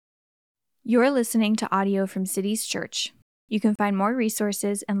You're listening to audio from Cities Church. You can find more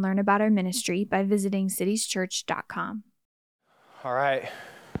resources and learn about our ministry by visiting citieschurch.com. All right.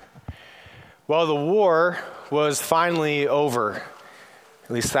 Well, the war was finally over.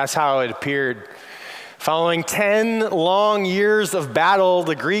 At least that's how it appeared. Following 10 long years of battle,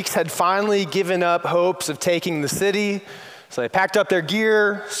 the Greeks had finally given up hopes of taking the city. So they packed up their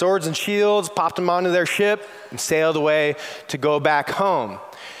gear, swords and shields, popped them onto their ship, and sailed away to go back home.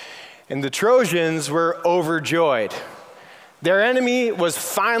 And the Trojans were overjoyed. Their enemy was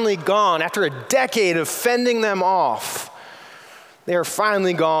finally gone. After a decade of fending them off, they were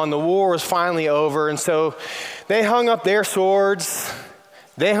finally gone. The war was finally over. And so they hung up their swords.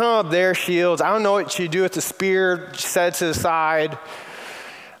 They hung up their shields. I don't know what you do with the spear, set it to the side.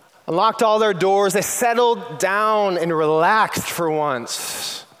 Unlocked all their doors. They settled down and relaxed for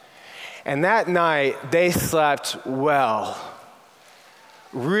once. And that night, they slept well.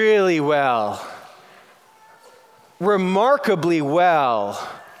 Really well. Remarkably well.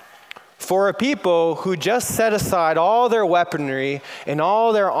 For a people who just set aside all their weaponry and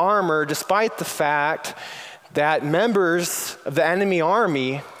all their armor, despite the fact that members of the enemy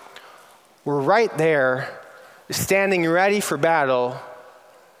army were right there, standing ready for battle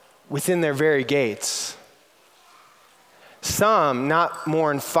within their very gates. Some not more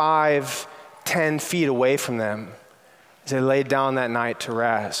than 5-10 feet away from them as they laid down that night to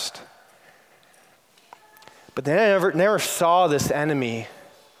rest. But they never saw this enemy.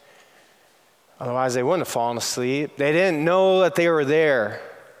 Otherwise, they wouldn't have fallen asleep. They didn't know that they were there.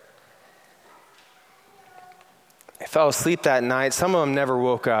 They fell asleep that night. Some of them never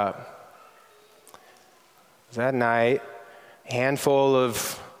woke up. That night, a handful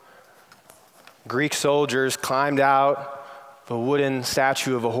of Greek soldiers climbed out of a wooden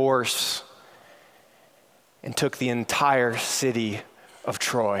statue of a horse and took the entire city of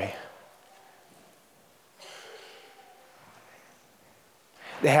Troy.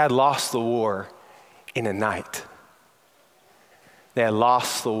 They had lost the war in a night. They had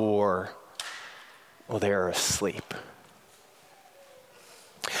lost the war while they were asleep.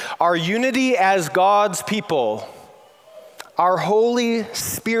 Our unity as God's people, our Holy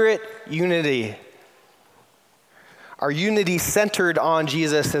Spirit unity, our unity centered on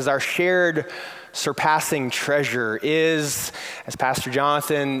Jesus as our shared surpassing treasure is, as Pastor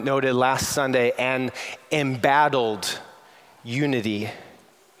Jonathan noted last Sunday, an embattled unity.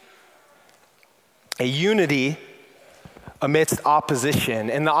 A unity amidst opposition.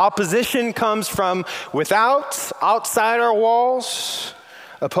 And the opposition comes from without, outside our walls,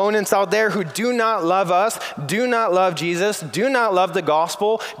 opponents out there who do not love us, do not love Jesus, do not love the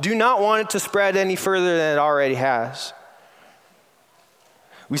gospel, do not want it to spread any further than it already has.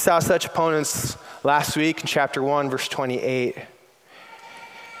 We saw such opponents last week in chapter 1, verse 28.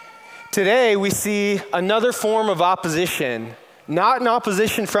 Today, we see another form of opposition, not an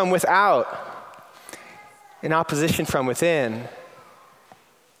opposition from without, an opposition from within,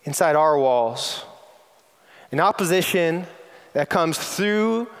 inside our walls. An opposition that comes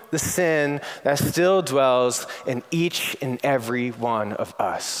through the sin that still dwells in each and every one of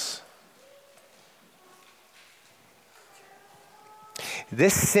us.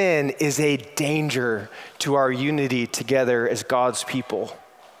 This sin is a danger to our unity together as God's people.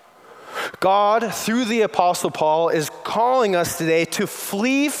 God, through the Apostle Paul, is calling us today to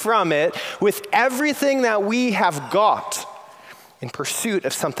flee from it with everything that we have got in pursuit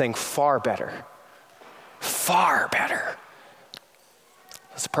of something far better. Far better.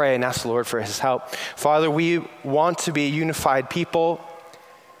 Let's pray and ask the Lord for his help. Father, we want to be a unified people.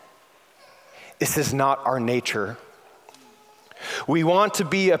 This is not our nature. We want to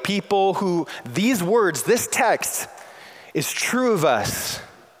be a people who these words, this text, is true of us.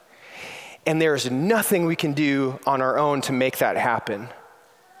 And there is nothing we can do on our own to make that happen.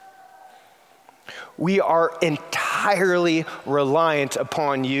 We are entirely reliant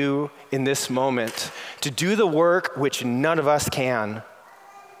upon you in this moment to do the work which none of us can.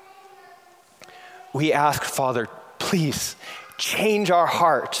 We ask, Father, please change our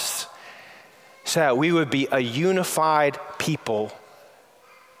hearts so that we would be a unified people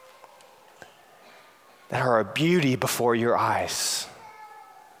that are a beauty before your eyes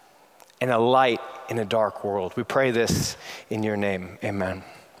and a light in a dark world. We pray this in your name. Amen.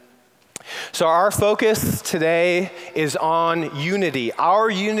 So our focus today is on unity, our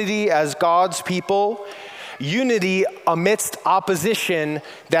unity as God's people, unity amidst opposition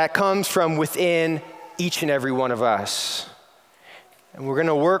that comes from within each and every one of us. And we're going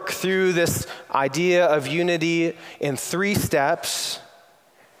to work through this idea of unity in 3 steps.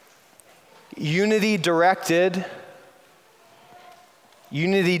 Unity directed,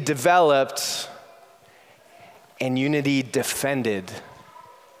 unity developed, and unity defended.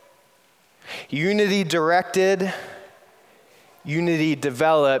 Unity directed, unity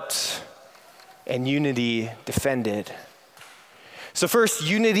developed, and unity defended. So first,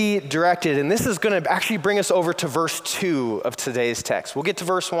 unity directed, and this is going to actually bring us over to verse 2 of today's text. We'll get to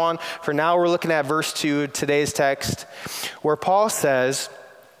verse 1. For now, we're looking at verse 2 of today's text, where Paul says,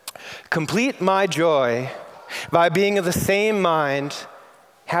 "Complete my joy by being of the same mind,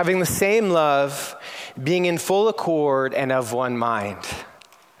 having the same love, being in full accord and of one mind."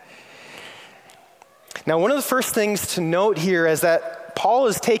 Now, one of the first things to note here is that Paul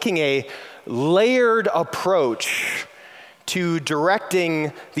is taking a layered approach to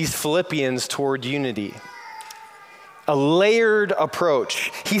directing these Philippians toward unity. A layered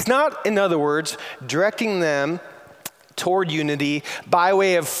approach. He's not, in other words, directing them toward unity by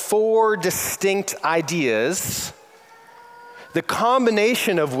way of 4 distinct ideas, the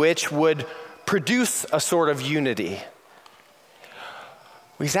combination of which would produce a sort of unity.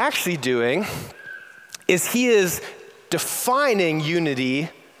 What he's actually doing is he is defining unity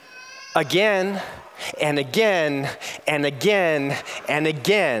again and again and again and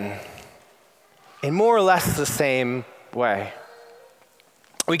again in more or less the same way.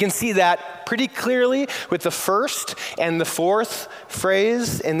 We can see that pretty clearly with the first and the fourth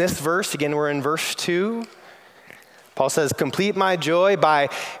phrase in this verse. Again, we're in verse 2. Paul says, "Complete my joy by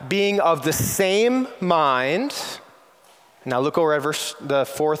being of the same mind." Now look over at the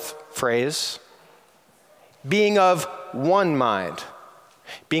fourth phrase. Being of one mind.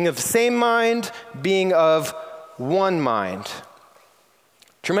 Being of the same mind, being of one mind.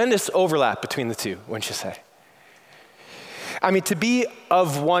 Tremendous overlap between the two, wouldn't you say? I mean, to be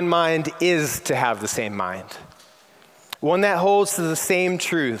of one mind is to have the same mind. One that holds to the same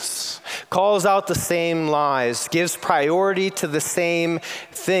truths, calls out the same lies, gives priority to the same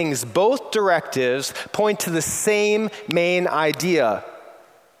things. Both directives point to the same main idea.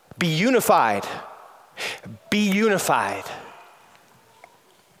 Be unified. Be unified.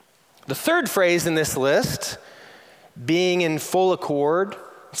 The third phrase in this list, being in full accord,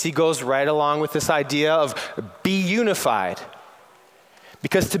 see, goes right along with this idea of be unified.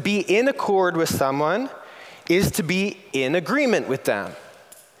 Because to be in accord with someone is to be in agreement with them.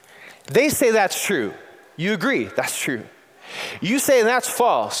 They say that's true. You agree, that's true. You say that's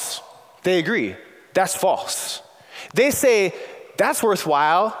false. They agree, that's false. They say that's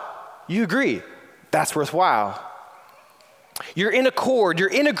worthwhile. You agree, that's worthwhile. You're in accord, you're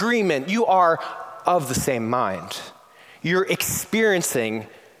in agreement, you are of the same mind. You're experiencing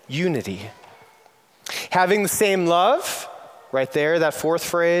unity. Having the same love, right there, that fourth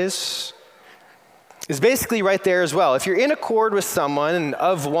phrase, is basically right there as well. If you're in accord with someone and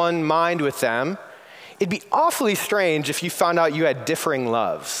of one mind with them, it'd be awfully strange if you found out you had differing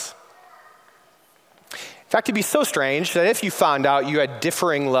loves. In fact, it'd be so strange that if you found out you had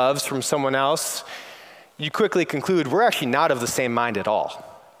differing loves from someone else, you quickly conclude we're actually not of the same mind at all.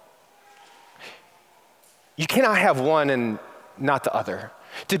 You cannot have one and not the other.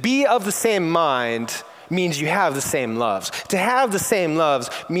 To be of the same mind means you have the same loves. To have the same loves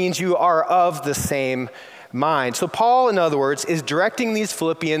means you are of the same mind. So Paul, in other words, is directing these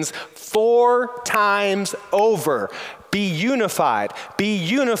Philippians 4 times over. Be unified, be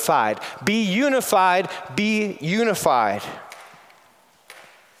unified, be unified, be unified.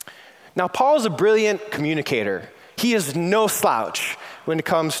 Now, Paul is a brilliant communicator. He is no slouch when it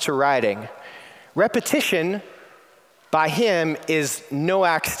comes to writing. Repetition by him is no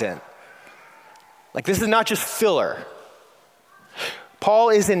accident. Like, this is not just filler. Paul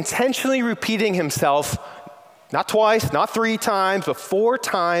is intentionally repeating himself, not twice, not 3 times, but 4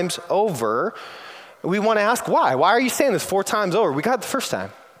 times over. We want to ask why. Why are you saying this 4 times over? We got it the first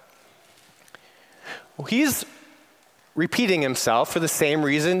time. Well, he's repeating himself for the same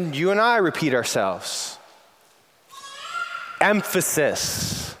reason you and I repeat ourselves.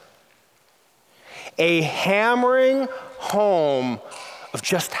 Emphasis. A hammering home of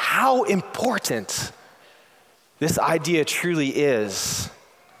just how important this idea truly is.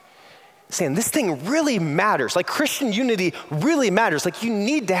 Saying this thing really matters. Like, Christian unity really matters. Like, you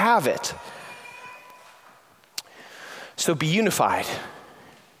need to have it. So be unified.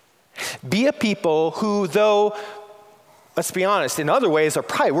 Be a people who, though, let's be honest, in other ways we're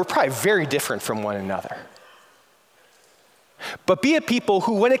probably very different from one another. But be a people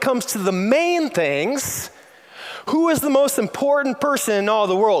who, when it comes to the main things, who is the most important person in all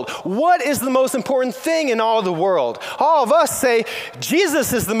the world? What is the most important thing in all the world? All of us say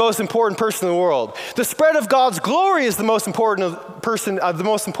Jesus is the most important person in the world. The spread of God's glory is the most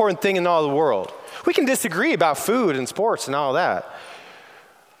important thing in all the world. We can disagree about food and sports and all that.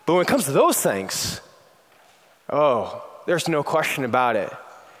 But when it comes to those things, oh, there's no question about it.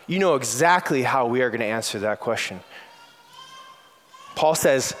 You know exactly how we are going to answer that question. Paul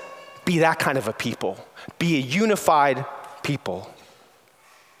says, be that kind of a people. Be a unified people.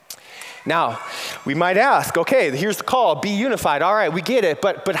 Now, we might ask, okay, here's the call, be unified. All right, we get it,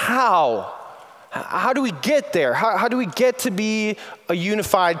 but how? How do we get there? How do we get to be a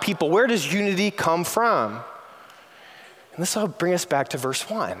unified people? Where does unity come from? And this will bring us back to verse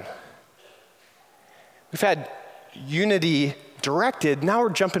 1. We've had unity directed, now we're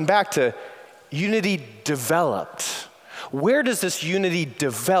jumping back to unity developed. Where does this unity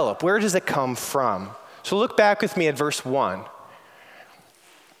develop? Where does it come from? So look back with me at verse 1.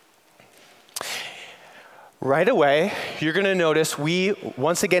 Right away, you're going to notice we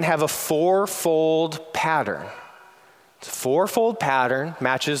once again have a fourfold pattern. It's a fourfold pattern,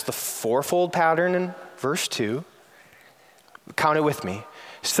 matches the fourfold pattern in verse 2. Count it with me.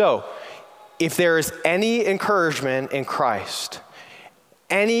 So, if there is any encouragement in Christ,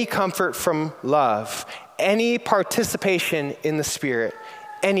 any comfort from love, any participation in the Spirit,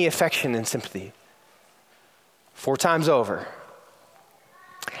 any affection and sympathy. 4 times over.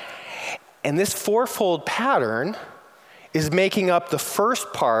 And this fourfold pattern is making up the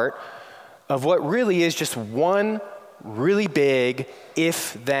first part of what really is just one really big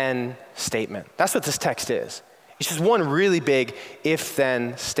if-then statement. That's what this text is. It's just one really big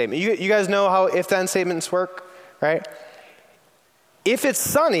if-then statement. You guys know how if-then statements work, right? If it's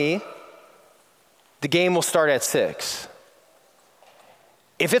sunny, the game will start at 6.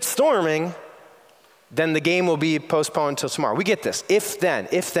 If it's storming, then the game will be postponed until tomorrow. We get this. If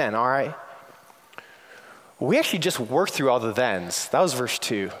then, all right? We actually just worked through all the thens. That was verse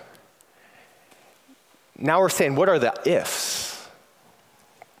 2. Now we're saying, what are the ifs?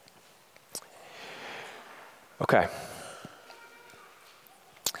 Okay.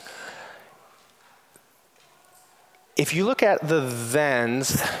 If you look at the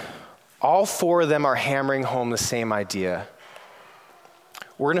thens, all 4 of them are hammering home the same idea.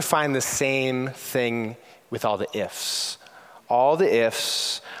 We're going to find the same thing with all the ifs. All the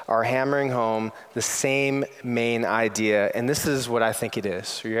ifs are hammering home the same main idea, and this is what I think it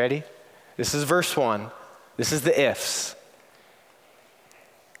is. Are you ready? This is verse 1. This is the ifs.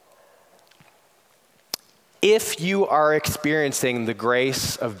 If you are experiencing the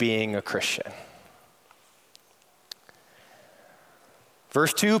grace of being a Christian.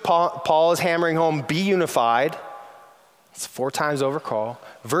 Verse 2, Paul is hammering home, be unified. It's 4 times over call.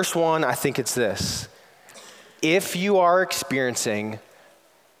 Verse 1, I think it's this. If you are experiencing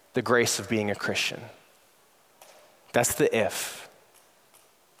the grace of being a Christian. That's the if.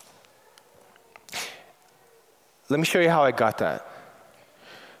 Let me show you how I got that.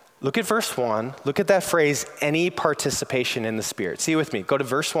 Look at verse 1. Look at that phrase, any participation in the Spirit. See it with me. Go to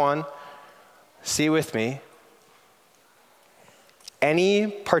verse 1. See it with me. Any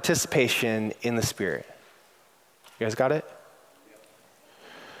participation in the Spirit. You guys got it?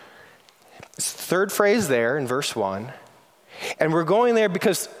 It's the third phrase there in verse 1. And we're going there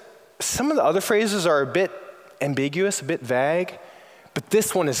because some of the other phrases are a bit ambiguous, a bit vague, but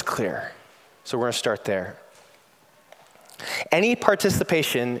this one is clear. So we're going to start there. Any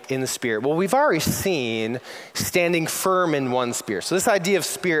participation in the Spirit. Well, we've already seen standing firm in one Spirit. So this idea of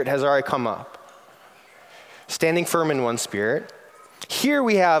Spirit has already come up. Standing firm in one Spirit. Here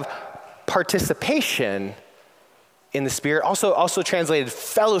we have participation in the Spirit, also translated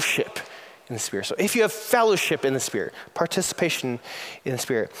fellowship in the Spirit. So if you have fellowship in the Spirit, participation in the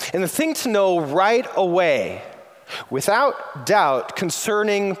Spirit. And the thing to know right away, without doubt,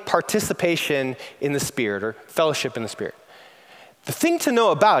 concerning participation in the Spirit or fellowship in the Spirit, the thing to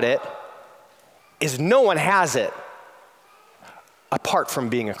know about it is no one has it apart from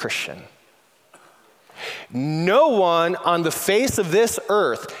being a Christian. No one on the face of this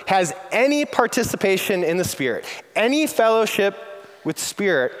earth has any participation in the Spirit, any fellowship with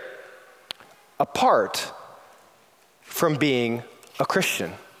Spirit apart from being a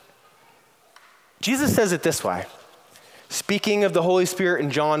Christian. Jesus says it this way, speaking of the Holy Spirit in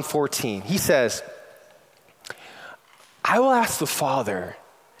John 14. He says, I will ask the Father,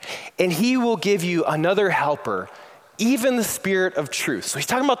 and he will give you another helper, even the Spirit of truth. So he's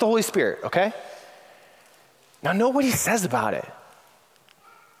talking about the Holy Spirit, okay? Now know what he says about it.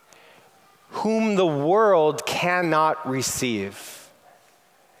 Whom the world cannot receive,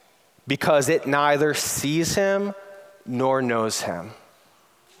 because it neither sees him nor knows him.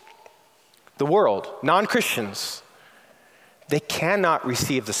 The world, non-Christians, they cannot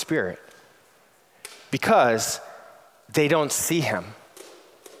receive the Spirit because they don't see him.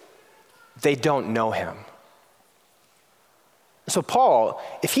 They don't know him. So Paul,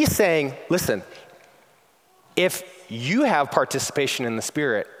 if he's saying, listen, if you have participation in the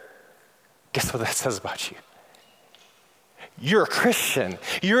Spirit, guess what that says about you? You're a Christian.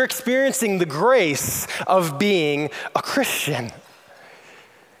 You're experiencing the grace of being a Christian.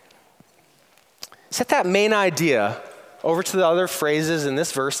 Set that main idea over to the other phrases in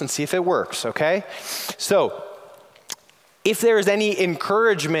this verse and see if it works, okay? So, if there is any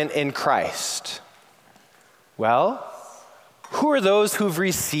encouragement in Christ, well, who are those who've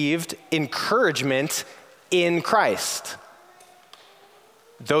received encouragement in Christ?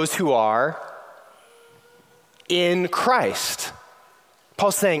 Those who are in Christ.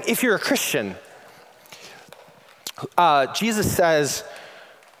 Paul's saying, if you're a Christian, Jesus says,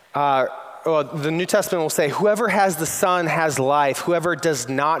 the New Testament will say, whoever has the Son has life. Whoever does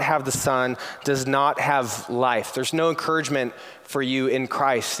not have the Son does not have life. There's no encouragement for you in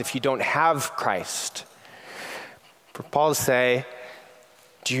Christ if you don't have Christ. For Paul to say,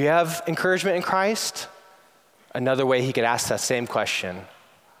 do you have encouragement in Christ? Another way he could ask that same question,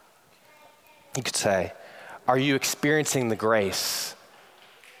 he could say, are you experiencing the grace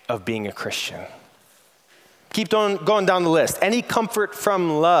of being a Christian? Keep going down the list. Any comfort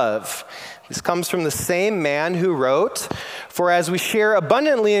from love. This comes from the same man who wrote, for as we share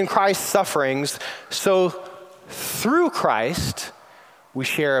abundantly in Christ's sufferings, so through Christ we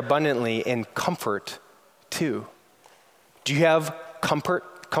share abundantly in comfort too. Do you have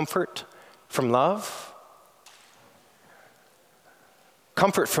comfort from love?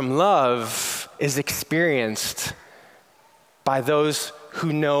 Comfort from love is experienced by those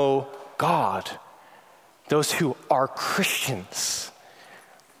who know God, those who are Christians.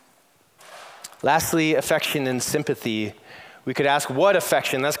 Lastly, affection and sympathy. We could ask, what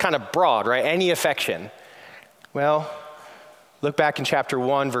affection? That's kind of broad, right? Any affection. Well, look back in chapter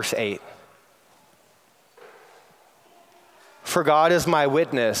 1, verse 8. For God is my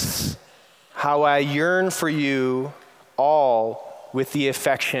witness, how I yearn for you all with the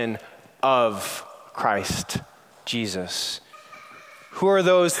affection of Christ Jesus. Who are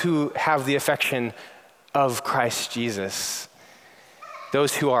those who have the affection of Christ Jesus?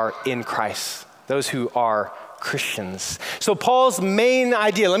 Those who are in Christ, those who are Christians. So Paul's main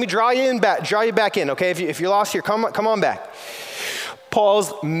idea, let me draw you back in, okay? If you're lost here, come on back.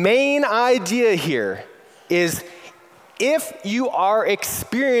 Paul's main idea here is, if you are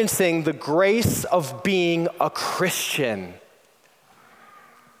experiencing the grace of being a Christian,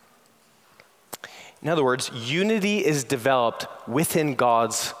 in other words, unity is developed within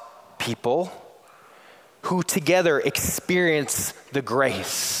God's people who together experience the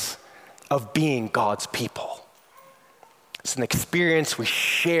grace of being God's people. It's an experience we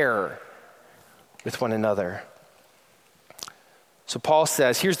share with one another. So Paul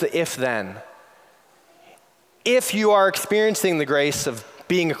says, here's the if then. If you are experiencing the grace of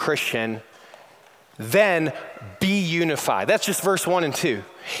being a Christian, then be unified. That's just verse 1 and 2.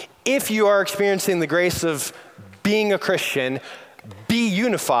 If you are experiencing the grace of being a Christian, be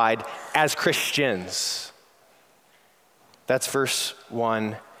unified as Christians. That's verse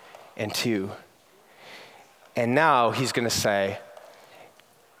 1 and 2. And now he's going to say,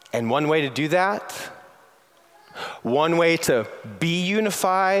 and one way to do that, one way to be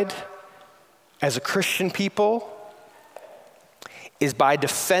unified as a Christian people, is by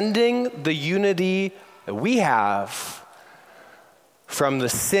defending the unity that we have from the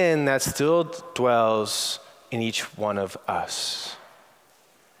sin that still dwells in each one of us.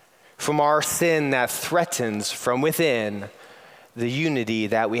 From our sin that threatens from within the unity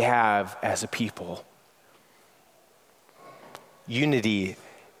that we have as a people. Unity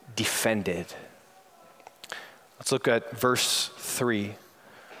defended. Let's look at verse 3.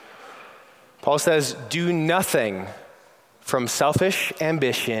 Paul says, do nothing from selfish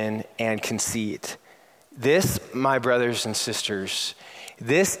ambition and conceit. This, my brothers and sisters,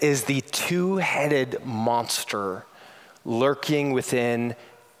 this is the two-headed monster lurking within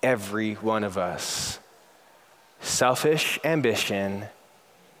every one of us. Selfish ambition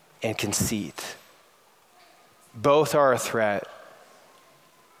and conceit. Both are a threat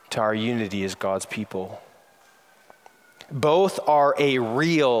to our unity as God's people. Both are a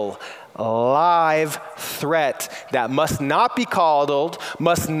real, live threat that must not be coddled,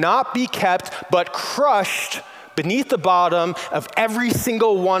 must not be kept, but crushed beneath the bottom of every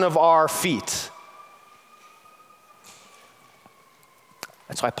single one of our feet.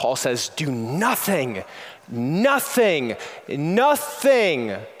 That's why Paul says, do nothing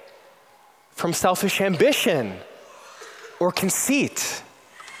from selfish ambition or conceit.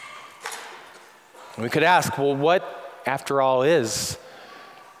 And we could ask, well, what, after all, is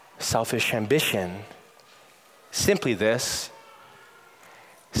selfish ambition? Simply this: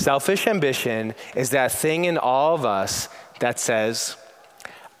 Selfish ambition is that thing in all of us that says,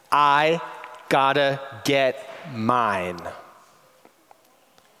 I gotta get mine.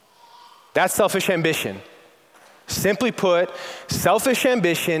 That's selfish ambition. Simply put, selfish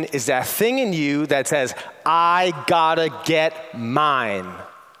ambition is that thing in you that says, I gotta get mine.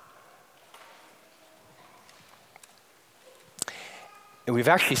 And we've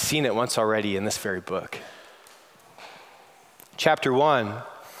actually seen it once already in this very book. Chapter 1,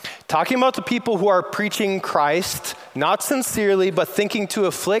 talking about the people who are preaching Christ, not sincerely, but thinking to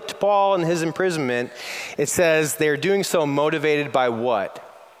afflict Paul in his imprisonment, it says they're doing so motivated by what?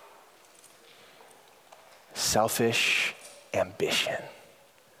 Selfish ambition.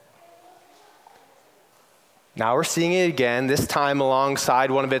 Now we're seeing it again, this time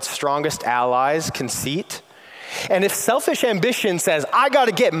alongside one of its strongest allies, conceit. And if selfish ambition says, I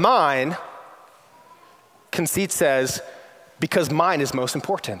gotta get mine, conceit says, because mine is most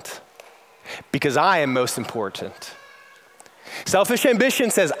important. Because I am most important. Selfish ambition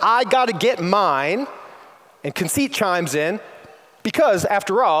says, I gotta get mine, and conceit chimes in, because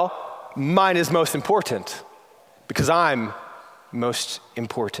after all, mine is most important, because I'm most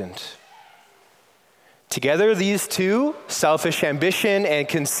important. Together, these two, selfish ambition and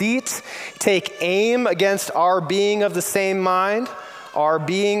conceit, take aim against our being of the same mind, our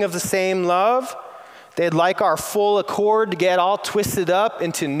being of the same love. They'd like our full accord to get all twisted up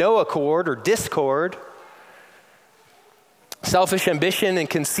into no accord or discord. Selfish ambition and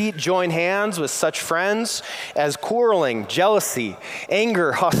conceit join hands with such friends as quarreling, jealousy,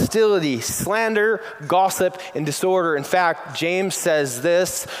 anger, hostility, slander, gossip, and disorder. In fact, James says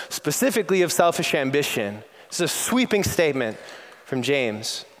this specifically of selfish ambition. It's a sweeping statement from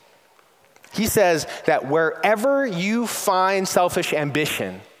James. He says that wherever you find selfish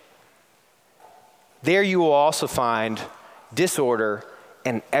ambition, there you will also find disorder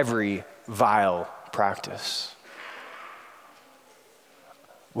and every vile practice.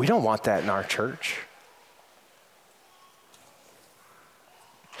 We don't want that in our church.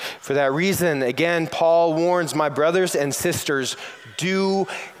 For that reason, again, Paul warns my brothers and sisters, do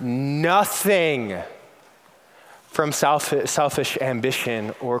nothing from selfish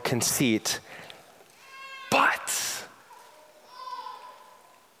ambition or conceit, but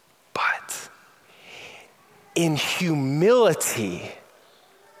in humility,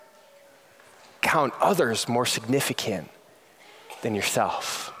 count others more significant than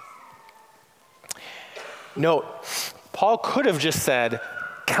yourself. Note, Paul could have just said,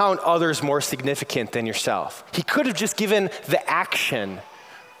 count others more significant than yourself. He could have just given the action,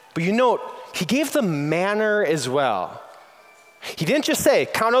 but you note, he gave the manner as well. He didn't just say,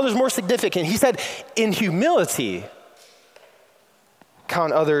 count others more significant. He said, in humility,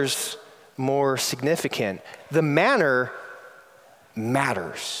 count others more significant. The manner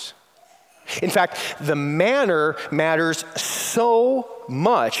matters. In fact, the manner matters so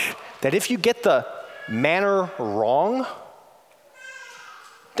much that if you get the manner wrong,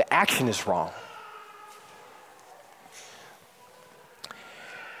 the action is wrong.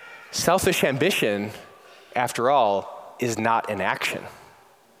 Selfish ambition, after all, is not an action.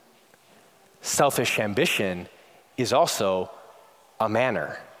 Selfish ambition is also a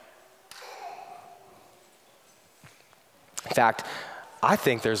manner. In fact, I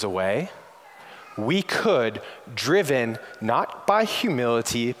think there's a way we could, driven not by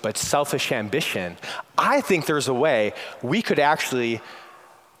humility, but selfish ambition, I think there's a way we could actually,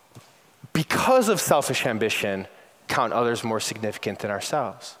 because of selfish ambition, count others more significant than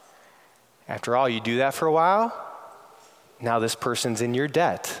ourselves. After all, you do that for a while, now this person's in your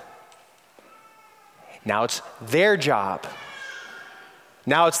debt. Now it's their job.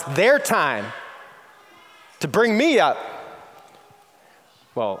 Now it's their time to bring me up.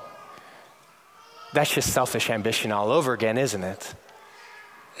 Well, that's just selfish ambition all over again, isn't it?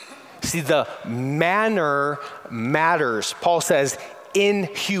 See, the manner matters. Paul says, in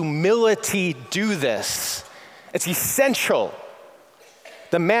humility do this. It's essential.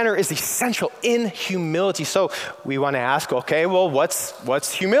 The manner is essential in humility. So we want to ask, okay, well,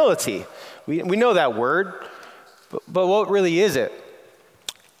 what's humility? We know that word, but what really is it?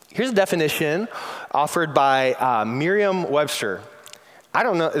 Here's a definition offered by Merriam-Webster. I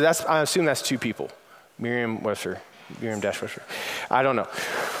don't know, I assume that's two people. Merriam-Webster. I don't know.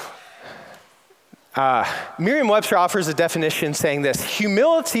 Merriam-Webster offers a definition saying this: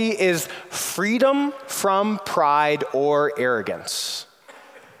 humility is freedom from pride or arrogance.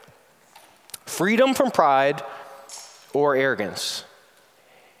 Freedom from pride or arrogance.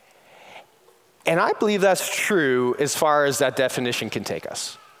 And I believe that's true as far as that definition can take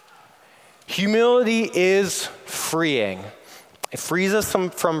us. Humility is freeing. It frees us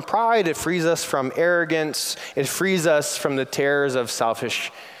from pride. It frees us from arrogance. It frees us from the terrors of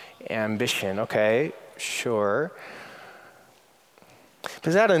selfish ambition. Okay, sure. But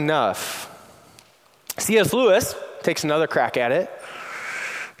is that enough? C.S. Lewis takes another crack at it.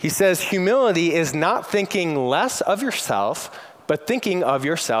 He says, humility is not thinking less of yourself, but thinking of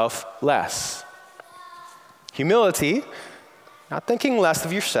yourself less. Humility, not thinking less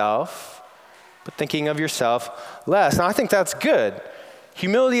of yourself, but thinking of yourself less. And I think that's good.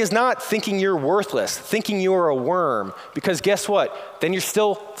 Humility is not thinking you're worthless, thinking you're a worm, because guess what? Then you're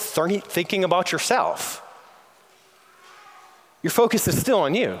still thinking about yourself. Your focus is still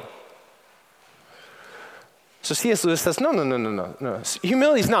on you. So C.S. Lewis says, no.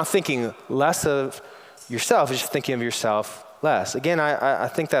 Humility is not thinking less of yourself, it's just thinking of yourself less. Again, I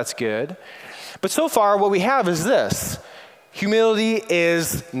think that's good. But so far, what we have is this. Humility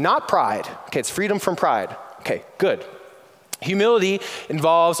is not pride. Okay, it's freedom from pride. Okay, good. Humility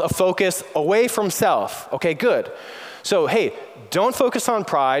involves a focus away from self. Okay, good. So, hey, don't focus on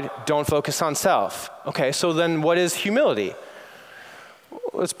pride, don't focus on self. Okay, so then what is humility?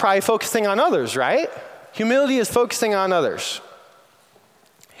 Well, it's probably focusing on others, right? Humility is focusing on others.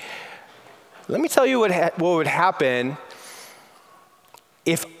 Let me tell you what would happen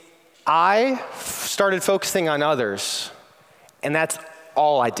if I started focusing on others and that's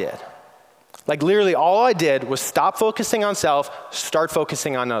all I did. Like literally all I did was stop focusing on self, start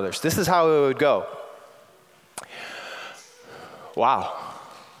focusing on others. This is how it would go. Wow.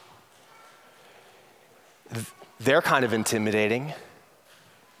 They're kind of intimidating.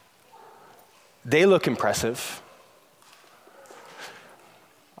 They look impressive.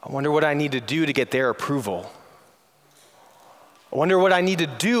 I wonder what I need to do to get their approval. I wonder what I need to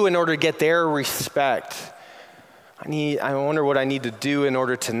do in order to get their respect. I wonder what I need to do in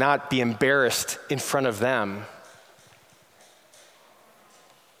order to not be embarrassed in front of them.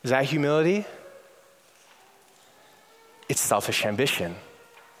 Is that humility? It's selfish ambition.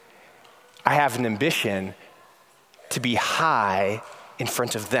 I have an ambition to be high in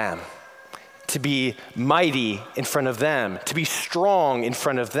front of them, to be mighty in front of them, to be strong in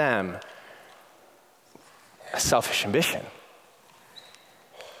front of them. A selfish ambition.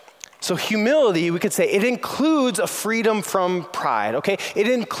 So humility, we could say, it includes a freedom from pride, okay? It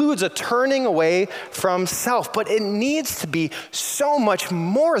includes a turning away from self, but it needs to be so much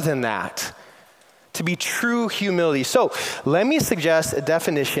more than that to be true humility. So let me suggest a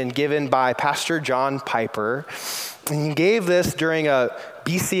definition given by Pastor John Piper. And he gave this during a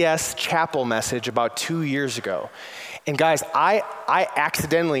BCS chapel message about 2 years ago. And guys, I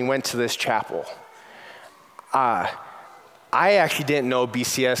accidentally went to this chapel. I actually didn't know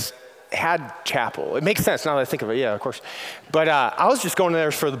BCS had chapel. It makes sense now that I think of it, yeah, of course. But I was just going there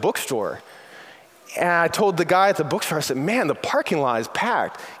for the bookstore. And I told the guy at the bookstore, I said, man, the parking lot is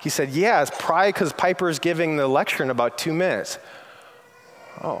packed. He said, yeah, it's probably because Piper's giving the lecture in about 2 minutes.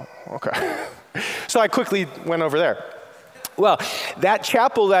 Oh, okay. So I quickly went over there. Well, that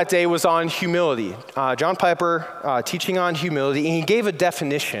chapel that day was on humility. John Piper teaching on humility, and he gave a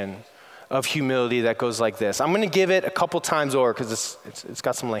definition of humility that goes like this. I'm going to give it a couple times over because it's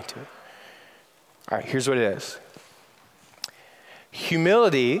got some length to it. All right, here's what it is.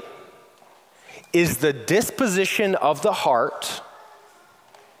 Humility is the disposition of the heart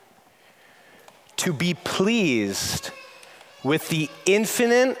to be pleased with the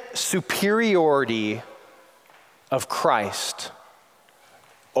infinite superiority of Christ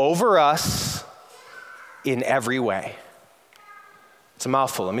over us in every way. It's a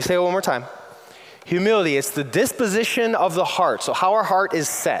mouthful. Let me say it one more time. Humility, it's the disposition of the heart. So how our heart is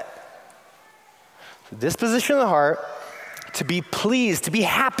set. The disposition of the heart to be pleased, to be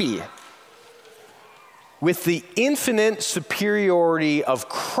happy with the infinite superiority of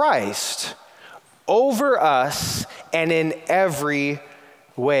Christ over us and in every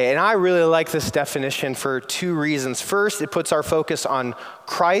way. And I really like this definition for 2 reasons. First, it puts our focus on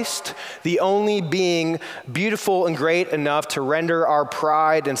Christ, the only being beautiful and great enough to render our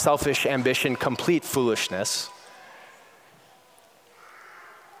pride and selfish ambition complete foolishness.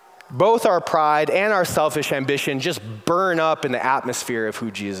 Both our pride and our selfish ambition just burn up in the atmosphere of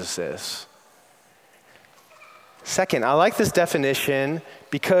who Jesus is. Second, I like this definition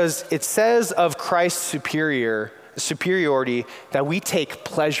because it says of Christ's superiority that we take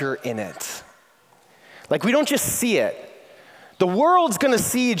pleasure in it. Like we don't just see it. The world's going to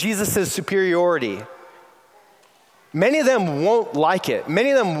see Jesus' superiority. Many of them won't like it.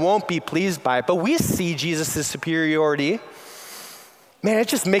 Many of them won't be pleased by it, but we see Jesus' superiority. Man, it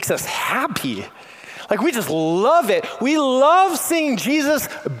just makes us happy. Like we just love it. We love seeing Jesus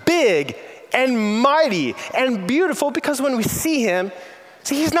big and mighty and beautiful, because when we see him,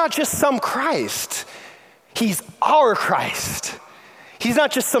 see, he's not just some Christ. He's our Christ. He's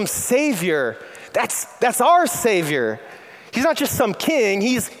not just some savior. That's our savior. He's not just some king.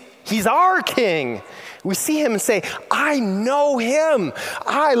 He's our king. We see him and say, I know him.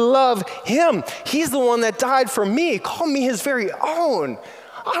 I love him. He's the one that died for me. Call me his very own.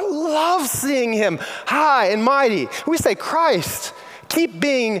 I love seeing him high and mighty. We say, Christ, keep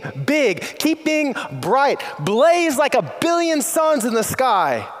being big, keep being bright, blaze like a billion suns in the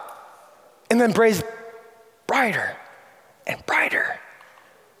sky, and then blaze brighter and brighter.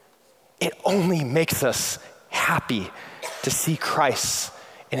 It only makes us happy to see Christ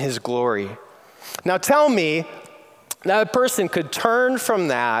in his glory. Now tell me that a person could turn from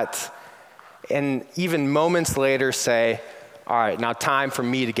that and even moments later say, all right, now time for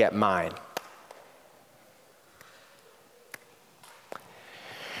me to get mine.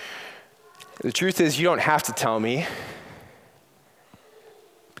 The truth is, you don't have to tell me,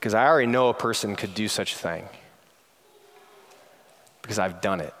 because I already know a person could do such a thing, because I've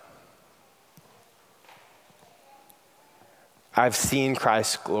done it. I've seen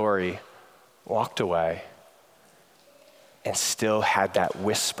Christ's glory, walked away, and still had that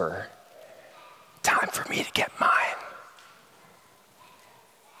whisper, time for me to get mine.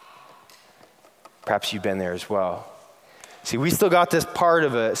 Perhaps you've been there as well. See, we still got this part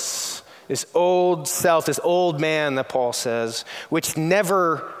of us, this old self, this old man that Paul says, which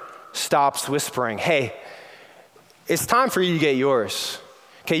never stops whispering, hey, it's time for you to get yours.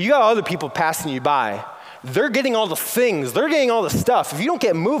 Okay, you got other people passing you by. They're getting all the things. They're getting all the stuff. If you don't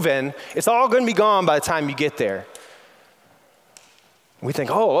get moving, it's all going to be gone by the time you get there. We think,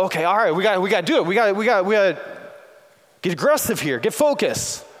 oh, okay, all right, we got to do it. We got to get aggressive here, get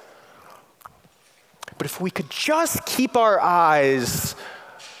focused. But if we could just keep our eyes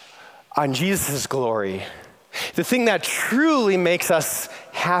on Jesus' glory, the thing that truly makes us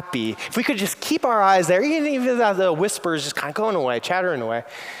happy, if we could just keep our eyes there, even if the whisper is just kind of going away, chattering away,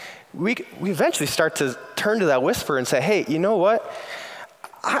 we eventually start to turn to that whisper and say, hey, you know what?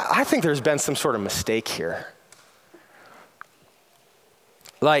 I think there's been some sort of mistake here.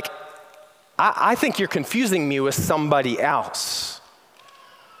 Like, I think you're confusing me with somebody else.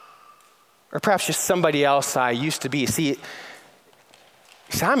 Or perhaps just somebody else I used to be. See,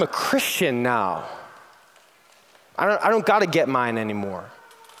 I'm a Christian now. I don't got to get mine anymore.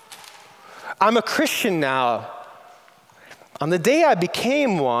 I'm a Christian now. On the day I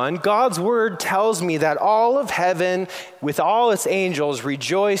became one, God's word tells me that all of heaven, with all its angels,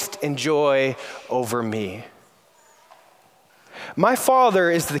 rejoiced in joy over me. My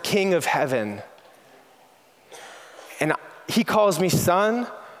Father is the King of heaven, and he calls me son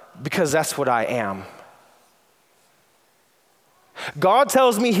because that's what I am. God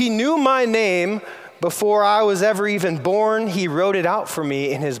tells me he knew my name before I was ever even born. He wrote it out for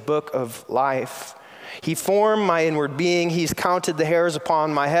me in his book of life. He formed my inward being. He's counted the hairs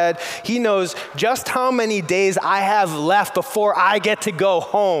upon my head. He knows just how many days I have left before I get to go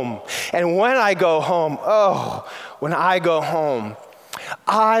home. And when I go home, when I go home,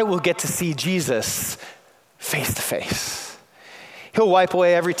 I will get to see Jesus face to face. He'll wipe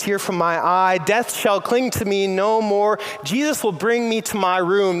away every tear from my eye. Death shall cling to me no more. Jesus will bring me to my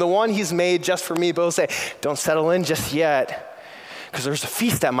room, the one he's made just for me. But he'll say, don't settle in just yet, because there's a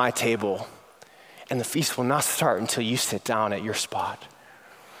feast at my table. And the feast will not start until you sit down at your spot.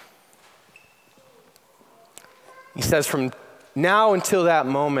 He says, from now until that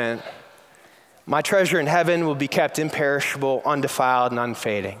moment, my treasure in heaven will be kept imperishable, undefiled, and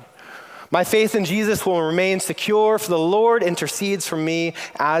unfading. My faith in Jesus will remain secure, for the Lord intercedes for me,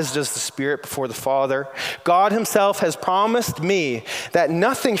 as does the Spirit before the Father. God himself has promised me that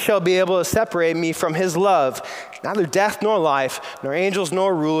nothing shall be able to separate me from his love, neither death nor life, nor angels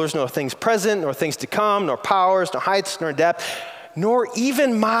nor rulers, nor things present, nor things to come, nor powers, nor heights, nor depth, nor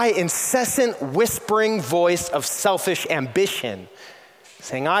even my incessant whispering voice of selfish ambition,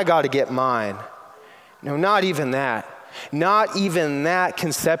 saying, I got to get mine. No, not even that. Not even that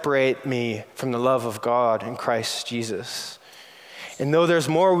can separate me from the love of God in Christ Jesus. And though there's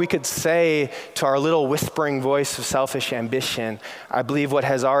more we could say to our little whispering voice of selfish ambition, I believe what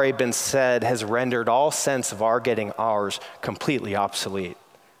has already been said has rendered all sense of our getting ours completely obsolete.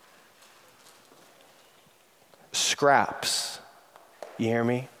 Scraps, you hear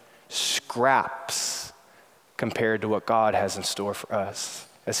me? Scraps compared to what God has in store for us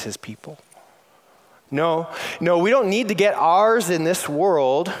as his people. No, we don't need to get ours in this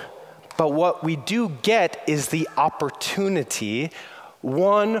world, but what we do get is the opportunity,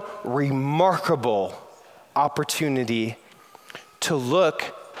 one remarkable opportunity to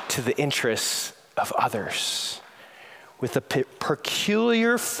look to the interests of others with a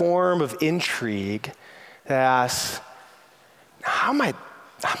peculiar form of intrigue that asks, how might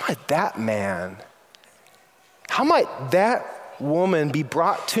that man, how might that woman be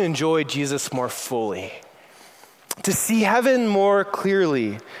brought to enjoy Jesus more fully, to see heaven more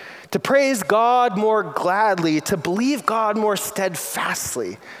clearly, to praise God more gladly, to believe God more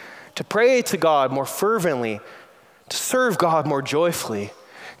steadfastly, to pray to God more fervently, to serve God more joyfully,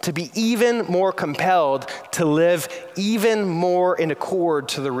 to be even more compelled to live even more in accord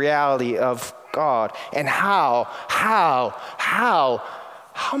to the reality of God. And how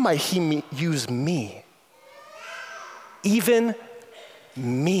might he use me? Even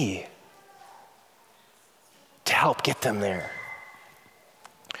me, to help get them there.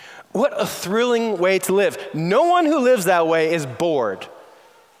 What a thrilling way to live. No one who lives that way is bored.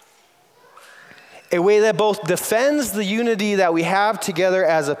 A way that both defends the unity that we have together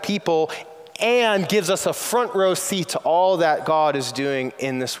as a people and gives us a front row seat to all that God is doing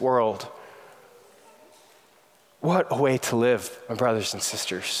in this world. What a way to live, my brothers and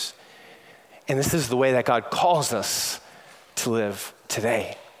sisters. And this is the way that God calls us to live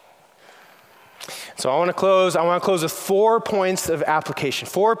today. So I want to close with 4 points of application.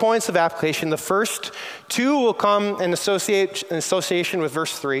 4 points of application. The first 2 will come in association with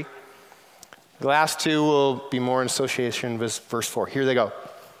verse 3. The last 2 will be more in association with verse 4. Here they go.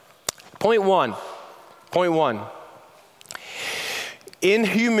 Point 1. In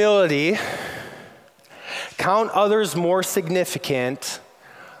humility, count others more significant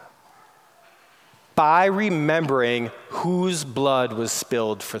by remembering whose blood was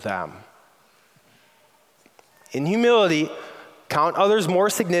spilled for them. In humility, count others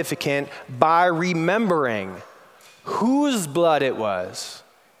more significant by remembering whose blood it was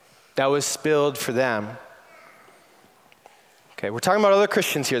that was spilled for them. Okay, we're talking about other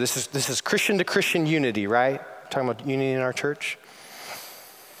Christians here. This is Christian to Christian unity, right? We're talking about unity in our church.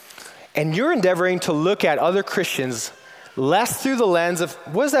 And you're endeavoring to look at other Christians less through the lens of,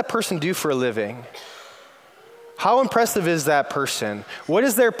 what does that person do for a living? How impressive is that person? What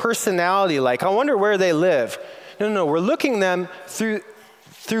is their personality like? I wonder where they live. No, we're looking them through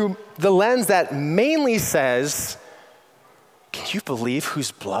the lens that mainly says, can you believe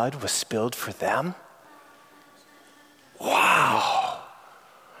whose blood was spilled for them? Wow.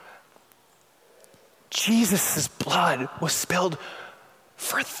 Jesus' blood was spilled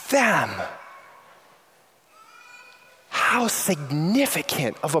for them. How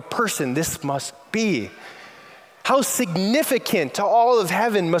significant of a person this must be. How significant to all of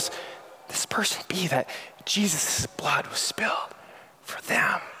heaven must this person be that Jesus' blood was spilled for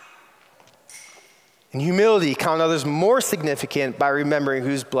them. In humility, count others more significant by remembering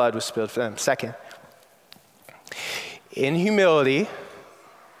whose blood was spilled for them. Second, in humility,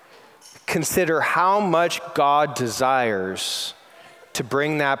 consider how much God desires to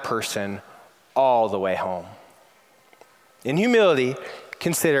bring that person all the way home. In humility,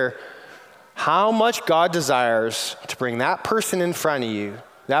 consider how much God desires to bring that person in front of you,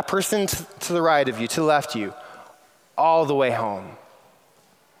 that person to the right of you, to the left of you, all the way home.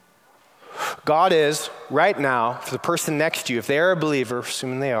 God is, right now, for the person next to you, if they are a believer,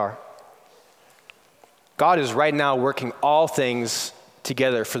 assuming they are, God is right now working all things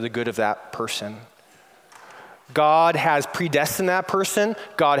together for the good of that person. God has predestined that person.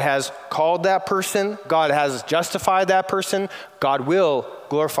 God has called that person. God has justified that person. God will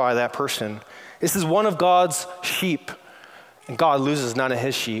glorify that person. This is one of God's sheep, and God loses none of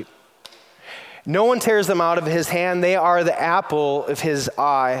his sheep. No one tears them out of his hand. They are the apple of his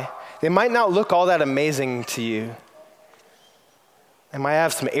eye. They might not look all that amazing to you. They might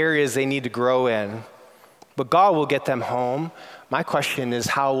have some areas they need to grow in, but God will get them home. My question is,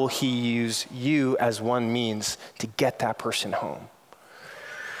 how will he use you as one means to get that person home?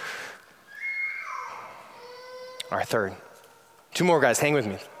 All right, third. 2 more, guys, hang with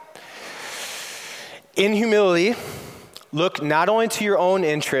me. In humility, look not only to your own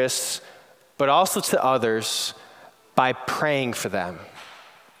interests, but also to others by praying for them.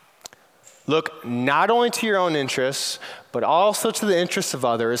 Look not only to your own interests, but also to the interests of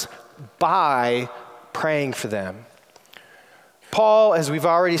others by praying for them. Paul, as we've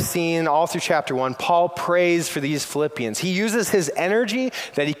already seen all through chapter 1, Paul prays for these Philippians. He uses his energy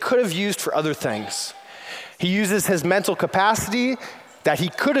that he could have used for other things. He uses his mental capacity that he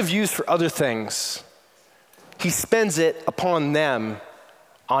could have used for other things. He spends it upon them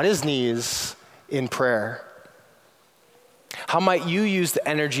on his knees in prayer. How might you use the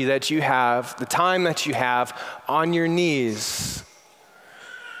energy that you have, the time that you have on your knees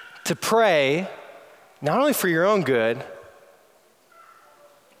to pray not only for your own good,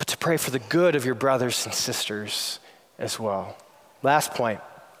 but to pray for the good of your brothers and sisters as well. Last point.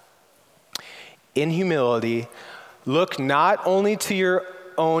 In humility, look not only to your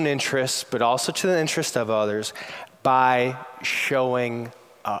own interests, but also to the interest of others by showing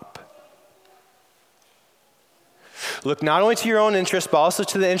up. Look not only to your own interests, but also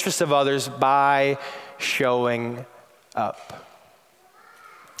to the interest of others by showing up.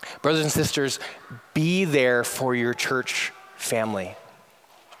 Brothers and sisters, be there for your church family.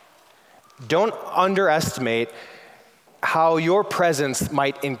 Don't underestimate how your presence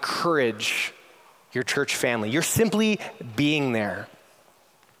might encourage your church family. You're simply being there.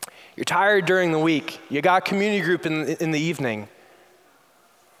 You're tired during the week. You got community group in the evening.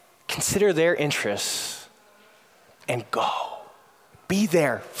 Consider their interests and go. Be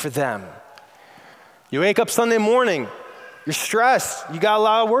there for them. You wake up Sunday morning. You're stressed. You got a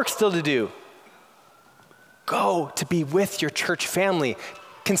lot of work still to do. Go to be with your church family.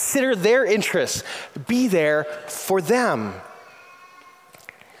 Consider their interests. Be there for them.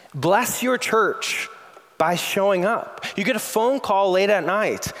 Bless your church by showing up. You get a phone call late at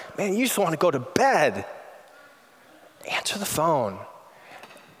night. Man, you just want to go to bed. Answer the phone.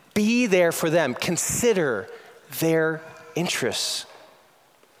 Be there for them. Consider their interests.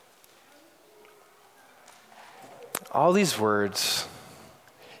 All these words,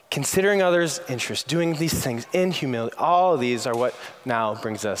 considering others' interests, doing these things in humility, all of these are what now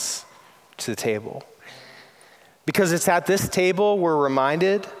brings us to the table. Because it's at this table we're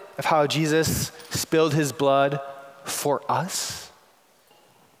reminded of how Jesus spilled his blood for us.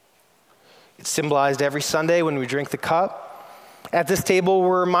 It's symbolized every Sunday when we drink the cup. At this table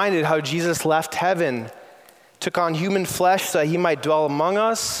we're reminded how Jesus left heaven, took on human flesh so that he might dwell among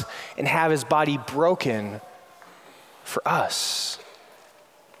us and have his body broken for us.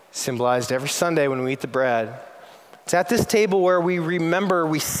 Symbolized every Sunday when we eat the bread. It's at this table where we remember,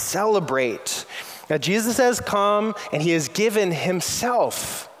 we celebrate that Jesus has come and he has given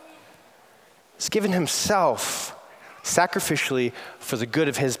himself. He's given himself sacrificially for the good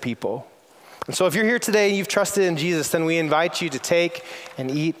of his people. And so if you're here today and you've trusted in Jesus, then we invite you to take and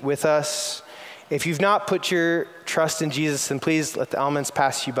eat with us. If you've not put your trust in Jesus, then please let the elements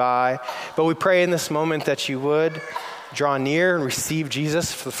pass you by. But we pray in this moment that you would draw near and receive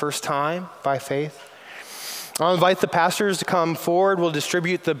Jesus for the first time by faith. I'll invite the pastors to come forward. We'll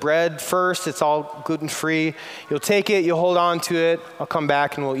distribute the bread first. It's all gluten-free. You'll take it, you'll hold on to it. I'll come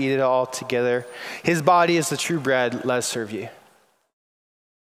back and we'll eat it all together. His body is the true bread. Let us serve you.